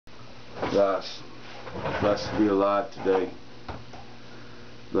Ras, blessed to be alive today.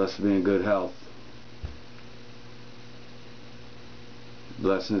 Blessed to be in good health.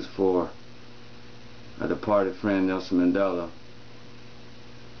 Blessings for a departed friend, Nelson Mandela.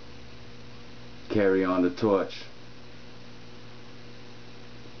 Carry on the torch.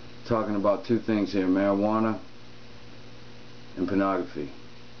 Talking about two things here: marijuana and pornography.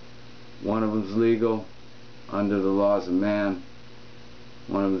 One of them is legal under the laws of man.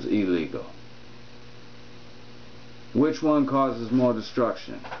 One of them is illegal. Which one causes more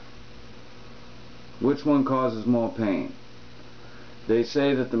destruction? Which one causes more pain? They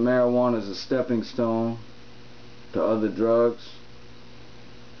say that the marijuana is a stepping stone to other drugs.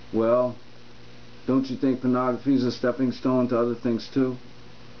 Well, don't you think pornography is a stepping stone to other things too?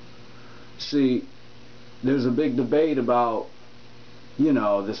 See, there's a big debate about, you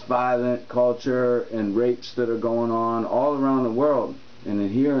know, this violent culture and rapes that are going on all around the world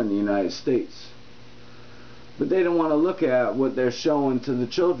and here in the United States. But they don't want to look at what they're showing to the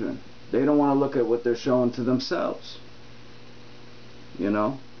children. They don't want to look at what they're showing to themselves. You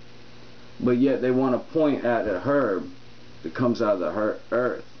know? But yet they want to point at a herb that comes out of the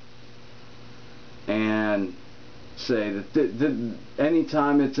earth and say that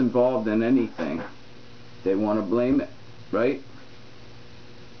anytime it's involved in anything, they want to blame it, right?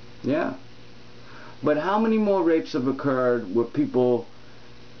 Yeah. But how many more rapes have occurred where people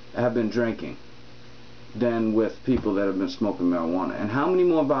have been drinking than with people that have been smoking marijuana? And how many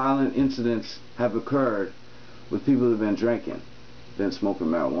more violent incidents have occurred with people that have been drinking than smoking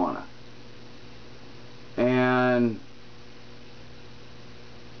marijuana? And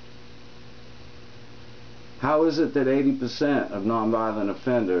how is it that 80% of nonviolent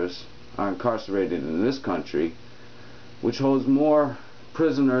offenders are incarcerated in this country, which holds more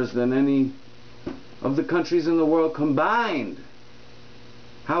prisoners than any of the countries in the world combined?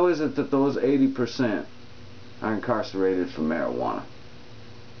 How is it that those 80% are incarcerated for marijuana,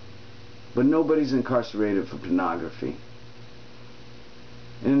 but nobody's incarcerated for pornography?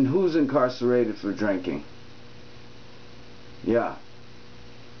 And who's incarcerated for drinking? Yeah.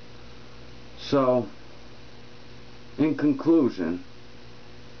 So, in conclusion,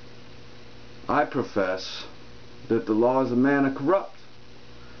 I profess that the laws of man are corrupt.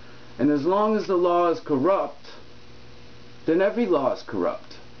 And as long as the law is corrupt, then every law is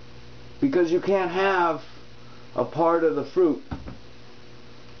corrupt. Because you can't have a part of the fruit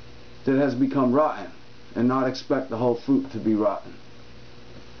that has become rotten and not expect the whole fruit to be rotten.